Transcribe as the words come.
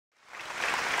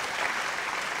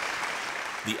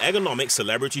The Eggonomics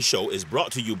Celebrity Show is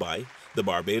brought to you by the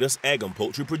Barbados Egg and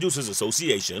Poultry Producers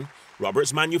Association,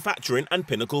 Roberts Manufacturing and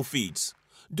Pinnacle Feeds,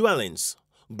 Dwellings,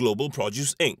 Global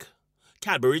Produce Inc.,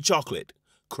 Cadbury Chocolate,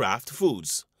 Kraft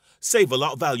Foods,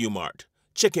 Save-A-Lot Value Mart,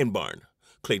 Chicken Barn,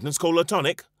 Clayton's Cola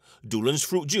Tonic, Doolan's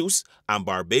Fruit Juice, and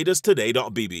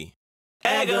BarbadosToday.bb.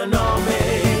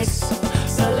 Eggonomics,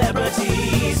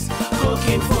 celebrities,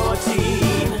 cooking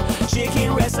 14,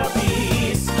 chicken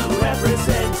recipes,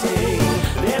 representing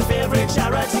their favorite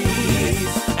charities.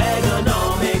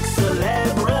 Eggonomics,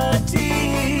 celebrities.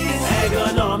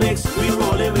 Eggonomics, we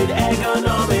rolling with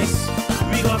Eggonomics.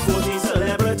 We got 14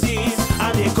 celebrities,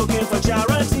 and they're cooking for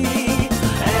charity.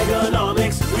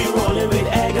 Eggonomics, we rolling with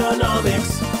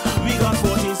Eggonomics. We got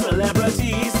 14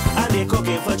 celebrities, and they're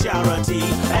cooking for charity.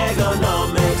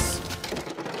 Eggonomics.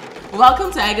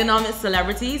 Welcome to Eggonomics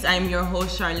Celebrities. I'm your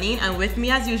host Charlene, and with me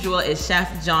as usual is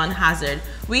Chef John Hazard.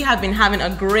 We have been having a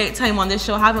great time on this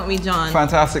show, haven't we, John?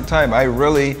 Fantastic time. I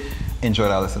really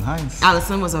enjoyed Alison Hines.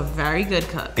 Alison was a very good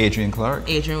cook. Adrian Clark.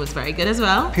 Adrian was very good as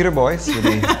well. Peter Boyce with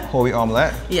the Holy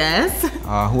Omelette. Yes.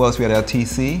 Who else? We had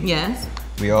LTC. Yes.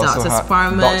 We also had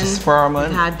Dr. Sparman.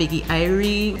 We had Biggie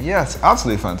Irie. Yes,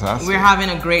 absolutely fantastic. We're having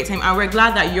a great time, and we're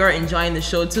glad that you're enjoying the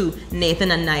show too.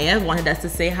 Nathan and Naya wanted us to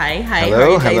say hi. Hi,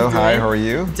 hello, how are you guys hi, doing? how are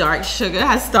you? Dark Sugar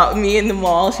has stopped me in the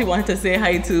mall. She wanted to say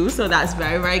hi too, so that's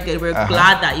very, very good. We're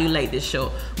glad that you like this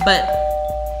show. But,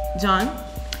 John,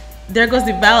 there goes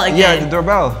the bell again. Yeah, the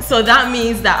doorbell. So that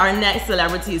means that our next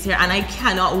celebrity is here, and I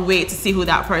cannot wait to see who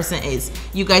that person is.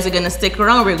 You guys are going to stick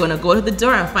around. We're going to go to the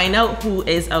door and find out who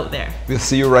is out there. We'll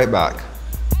see you right back.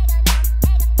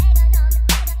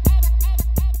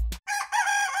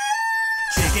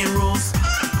 Chicken rules,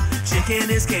 chicken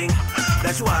is king.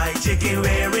 That's why chicken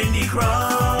wearing the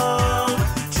crown.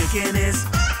 Chicken is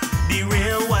the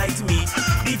real white meat,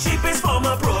 the cheapest form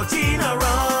of protein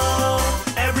around.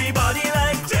 Everybody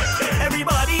like chicken,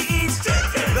 everybody eats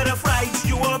chicken. Whether fried,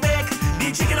 stew or bake,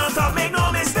 the chicken on top, make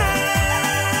no mistake.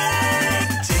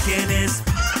 Chicken is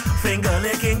finger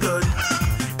licking good.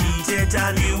 Eat it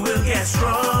and you will get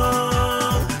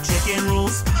strong. Chicken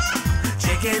rules,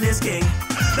 chicken is king.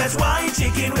 That's why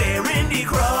chicken wearing the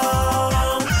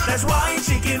crown. That's why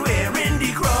chicken wearing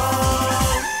the crown.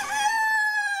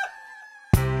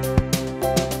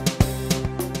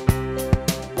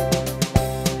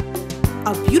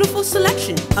 A beautiful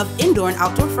selection of indoor and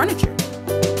outdoor furniture,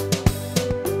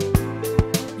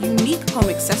 unique home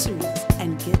accessories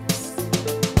and gifts,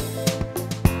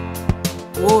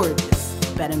 gorgeous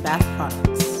bed and bath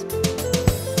products,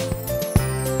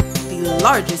 the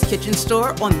largest kitchen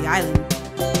store on the island,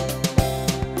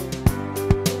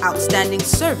 outstanding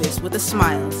service with a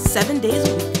smile 7 days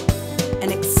a week,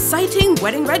 an exciting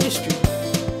wedding registry,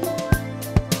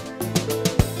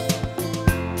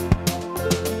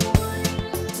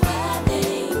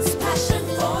 Dwellings, passion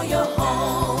for your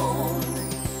home.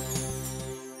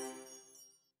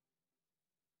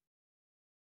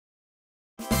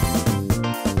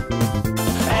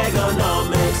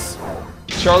 Eggonomics.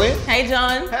 Charlene? Hey,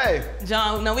 John. Hey.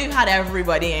 John, no, we've had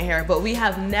everybody in here, but we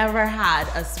have never had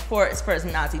a sports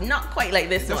personality. Not quite like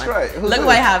this one. That's right. Who's Look this?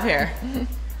 what I have here.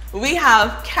 We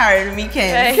have Karen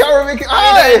Meakins. Karen Meakins.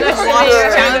 Hi.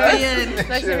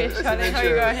 Nice to meet you, Charlie. How are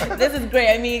you going? This is great.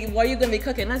 I mean, what are you going to be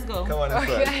cooking? Let's go. Come on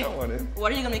inside. Okay. Come on in.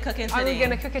 What are you going to be cooking today? I'm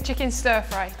going to cook a chicken stir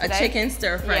fry A today. chicken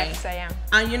stir fry. Yes, I am.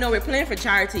 And you know, we're playing for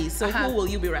charities, so who will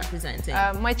you be representing?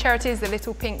 My charity is the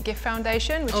Little Pink Gift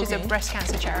Foundation, which is a breast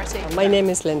cancer charity. My name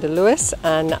is Linda Lewis,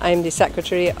 and I'm the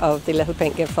secretary of the Little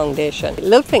Pink Gift Foundation.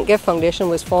 Little Pink Gift Foundation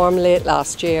was formed late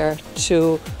last year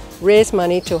to raise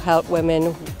money to help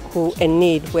women who in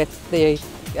need with the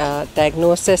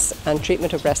diagnosis and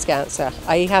treatment of breast cancer.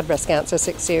 I had breast cancer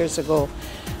 6 years ago,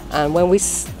 and when we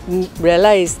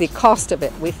realized the cost of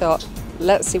it, we thought,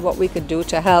 let's see what we could do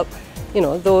to help, you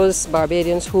know, those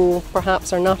Barbadians who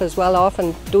perhaps are not as well off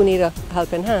and do need a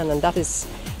helping hand, and that is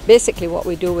basically what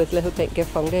we do with Little Pink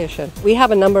Gift Foundation. We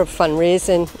have a number of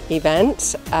fundraising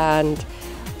events, and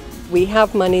we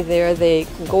have money there. They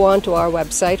go onto our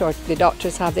website, or the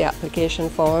doctors have the application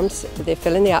forms. They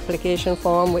fill in the application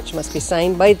form, which must be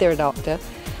signed by their doctor,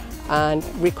 and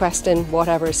requesting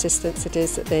whatever assistance it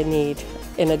is that they need.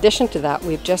 In addition to that,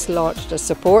 we've just launched a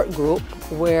support group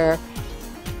where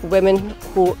women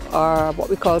who are what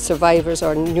we call survivors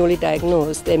or newly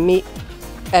diagnosed, they meet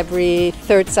every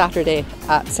third Saturday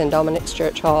at St. Dominic's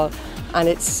Church Hall, and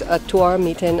it's a 2-hour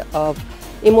meeting of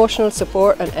emotional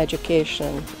support and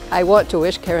education. I want to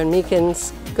wish Karen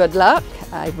Meakins good luck.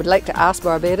 I would like to ask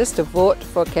Barbados to vote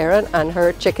for Karen and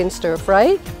her chicken stir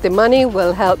fry. The money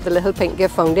will help the Little Pink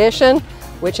Gift Foundation,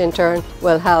 which in turn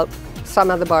will help some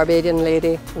other Barbadian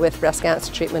lady with breast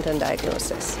cancer treatment and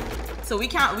diagnosis. So we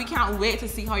can't wait to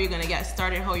see how you're gonna get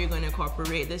started, how you're gonna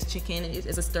incorporate this chicken.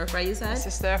 It's a stir fry, you said? It's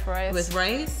a stir fry. With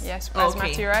rice? Yes,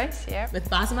 basmati rice, yeah. With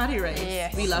basmati rice?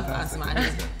 Yes. We love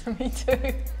basmati. Me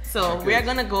too. So we're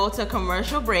gonna go to a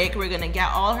commercial break. We're gonna get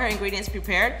all her ingredients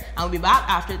prepared and we'll be back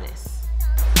after this.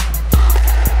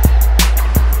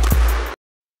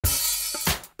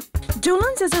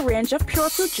 Doolan's is a range of pure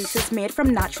fruit juices made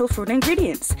from natural fruit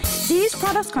ingredients. These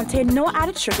products contain no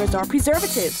added sugars or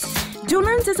preservatives.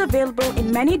 Doolan's is available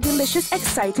in many delicious,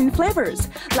 exciting flavors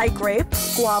like grape,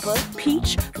 guava,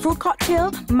 peach, fruit cocktail,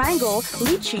 mango,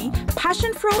 lychee,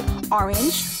 passion fruit,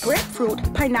 orange, grapefruit,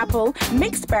 pineapple,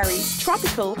 mixed berries,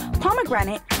 tropical,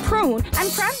 pomegranate, prune,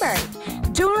 and cranberry.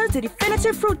 Doolan's, the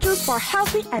definitive fruit juice for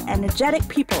healthy and energetic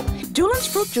people. Doolan's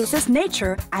fruit juice is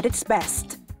nature at its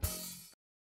best.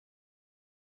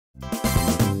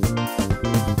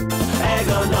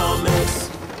 Eggonomics.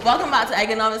 Welcome back to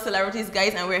Eggonomics Celebrities,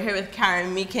 guys, and we're here with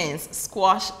Karen Meakins,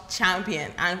 squash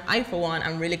champion. And I, for one,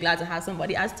 I'm really glad to have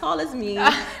somebody as tall as me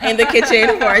in the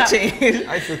kitchen for a change.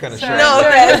 I feel kind of shy. No,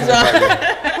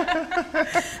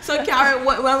 so Karen,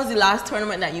 when was the last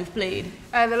tournament that you've played?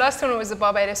 The last tournament was the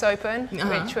Barbados Open,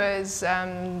 which was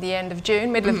the end of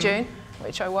June, middle of June,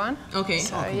 which I won. Okay.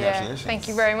 So congratulations. yeah, thank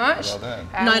you very much. Well done.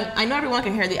 Now, I know everyone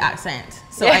can hear the accent,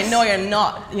 so Yes. I know you're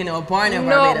not, born in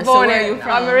Not Barbados. born So where are in, you from?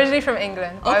 I'm originally from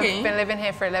England. But Okay. I've been living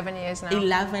here for 11 years now.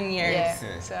 11 years.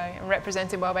 Yeah, so I'm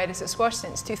representing Barbados at squash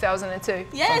since 2002.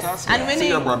 Yes, Fantastic. and So winning.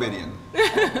 you're Barbadian.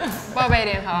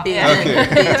 Barbadian heart. Yeah. Okay. You're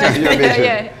Bajan.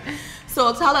 Yeah.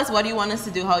 So tell us, what do you want us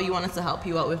to do? How you want us to help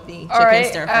you out with the All chicken right.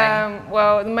 stir fry?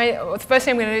 Well, the first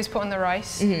thing I'm going to do is put on the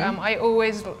rice. I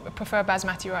always prefer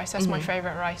basmati rice. That's my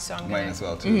favorite rice. So I'm Mine gonna, as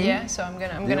well too. Yeah. So I'm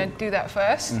gonna do that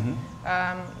first.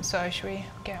 So should we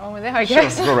get on with it? I Sure,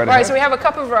 guess. go right Right. ahead. So we have a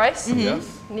cup of rice, Yes.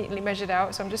 neatly measured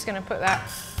out. So I'm just going to put that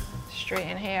straight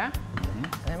in here. And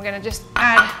then I'm going to just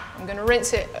add. I'm going to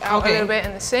rinse it out a little bit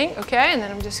in the sink. Okay. And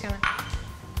then I'm just going to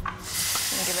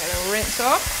give it a little rinse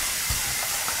off.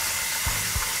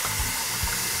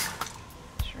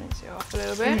 Rinse it off a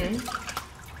little bit.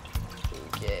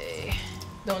 Okay.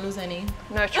 Don't lose any.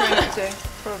 No, try not to.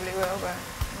 Probably will, but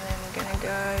then we're gonna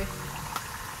go.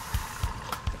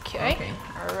 Okay.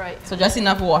 All right. So just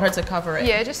enough water to cover it.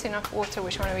 Yeah, just enough water.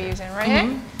 Which one are we using? Right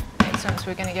here. Excellent. So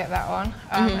we're gonna get that on.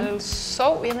 A little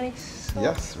salt. We have any salt?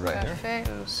 Yes, right here. Perfect.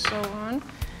 A little salt on.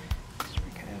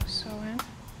 Sprinkle a little salt in.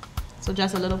 So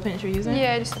just a little pinch you're using?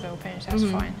 Yeah, just a little pinch. That's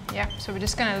fine. Yeah. So we're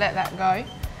just gonna let that go.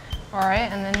 All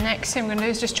right, and the next thing I'm going to do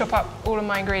is just chop up all of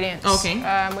my ingredients. Okay.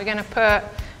 We're going to put,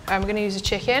 we're going to use a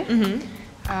chicken. We're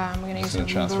going to use some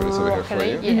transfer this over here for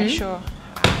broccoli. you. Yeah, sure.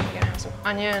 We're going to have some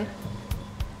onion,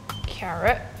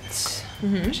 carrot.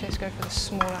 Actually, let's go for the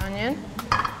smaller onion.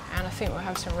 And I think we'll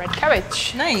have some red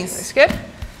cabbage. Nice. Looks good.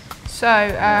 So,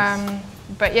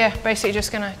 but yeah, basically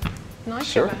just going to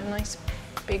Sure. give it a nice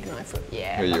big knife.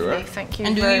 Yeah, Here you lovely. are. Thank you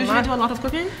And do you very usually much. do a lot of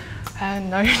cooking?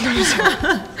 No, not at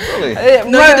all.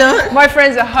 Really? My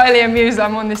friends are highly amused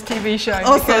I'm on this TV show.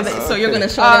 Oh, because so you're going to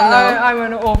show them now? I'm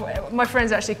an awful. My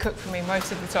friends actually cook for me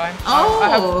most of the time. Oh. I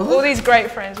have all these great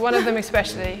friends. One of them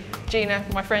especially, Gina,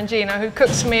 my friend Gina, who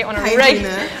cooks for me on a Hi,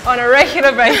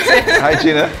 regular basis. Hi,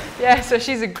 Gina. Yeah, so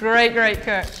she's a great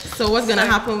cook. So what's going to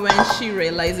happen when she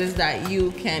realizes that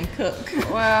you can cook?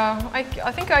 Well, I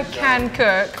think I can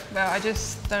cook, but I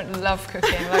just don't love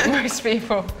cooking like most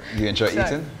people. Do you enjoy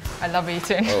eating? I love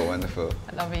eating. Oh, wonderful.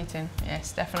 I love eating,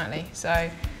 yes, definitely. So,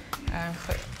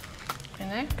 put in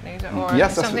there, can I use it? Or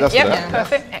Yes, that's something? that's Yep, that.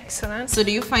 perfect, excellent. So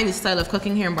do you find the style of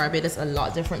cooking here in Barbados a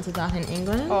lot different to that in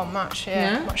England? Oh, much,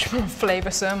 yeah. Yeah? Much more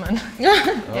flavoursome. And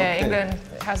yeah, England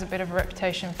has a bit of a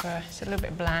reputation for, it's a little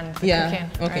bit bland for cooking.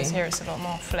 Whereas here it's a lot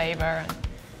more flavour. And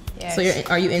yeah, So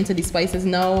are you into the spices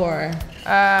now, or?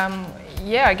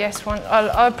 yeah, I guess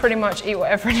I'll pretty much eat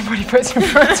whatever anybody puts in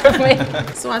front of me.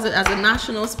 So as a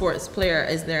national sports player,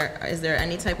 is there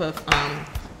any type of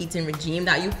eating regime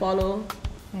that you follow?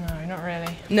 No, not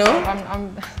really. No?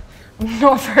 I'm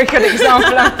not a very good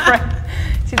example, I'm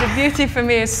afraid. See, the beauty for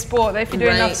me is sport. If you do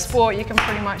enough sport, you can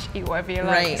pretty much eat whatever you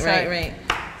like. Right.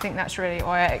 I think that's really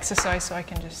why I exercise, so I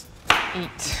can just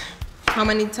eat. How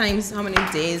many days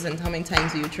and how many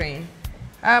times do you train?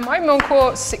 I'm on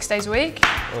court 6 days a week.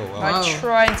 Oh, wow. I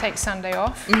try and take Sunday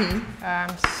off.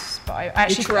 But I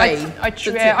actually try?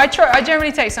 I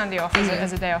generally take Sunday off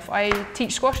as a day off. I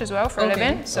teach squash as well for a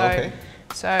living. So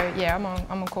yeah, I'm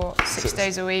on court 6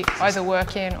 days a week, either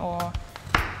working or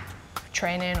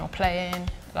training or playing.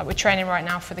 Like we're training right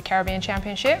now for the Caribbean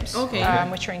Championships.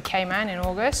 Which are in Cayman in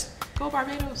August. Go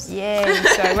Barbados. Yeah,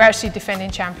 so we're actually defending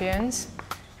champions.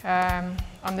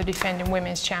 I'm the defending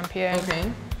women's champion.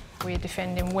 Okay. We're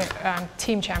defending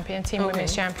team champion,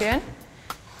 women's champion,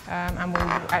 and we're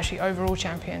actually overall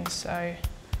champions. So.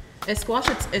 Is squash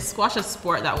a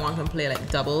sport that one can play like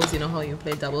doubles? You know how you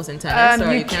play doubles in tennis?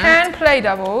 Or you can play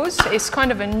doubles. It's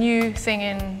kind of a new thing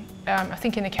in, I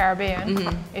think, in the Caribbean.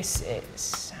 Mm-hmm.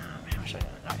 It's how should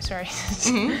I, no, sorry.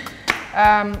 Mm-hmm.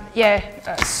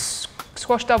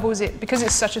 Squash doubles, because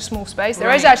it's such a small space.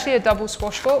 There is actually a double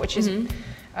squash court, which is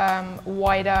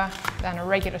wider than a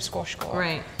regular squash court.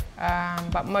 Right.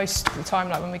 But most of the time,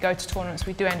 like when we go to tournaments,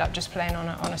 we do end up just playing on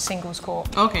a singles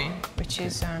court. Okay. Which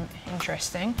is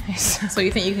interesting. So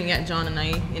you think you can get John and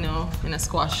I, you know, in a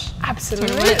squash?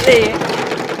 Absolutely.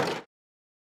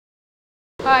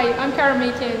 Hi, I'm Karen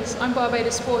Meakins. I'm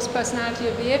Barbados Sports Personality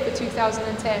of the Year for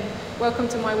 2010. Welcome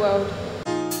to my world.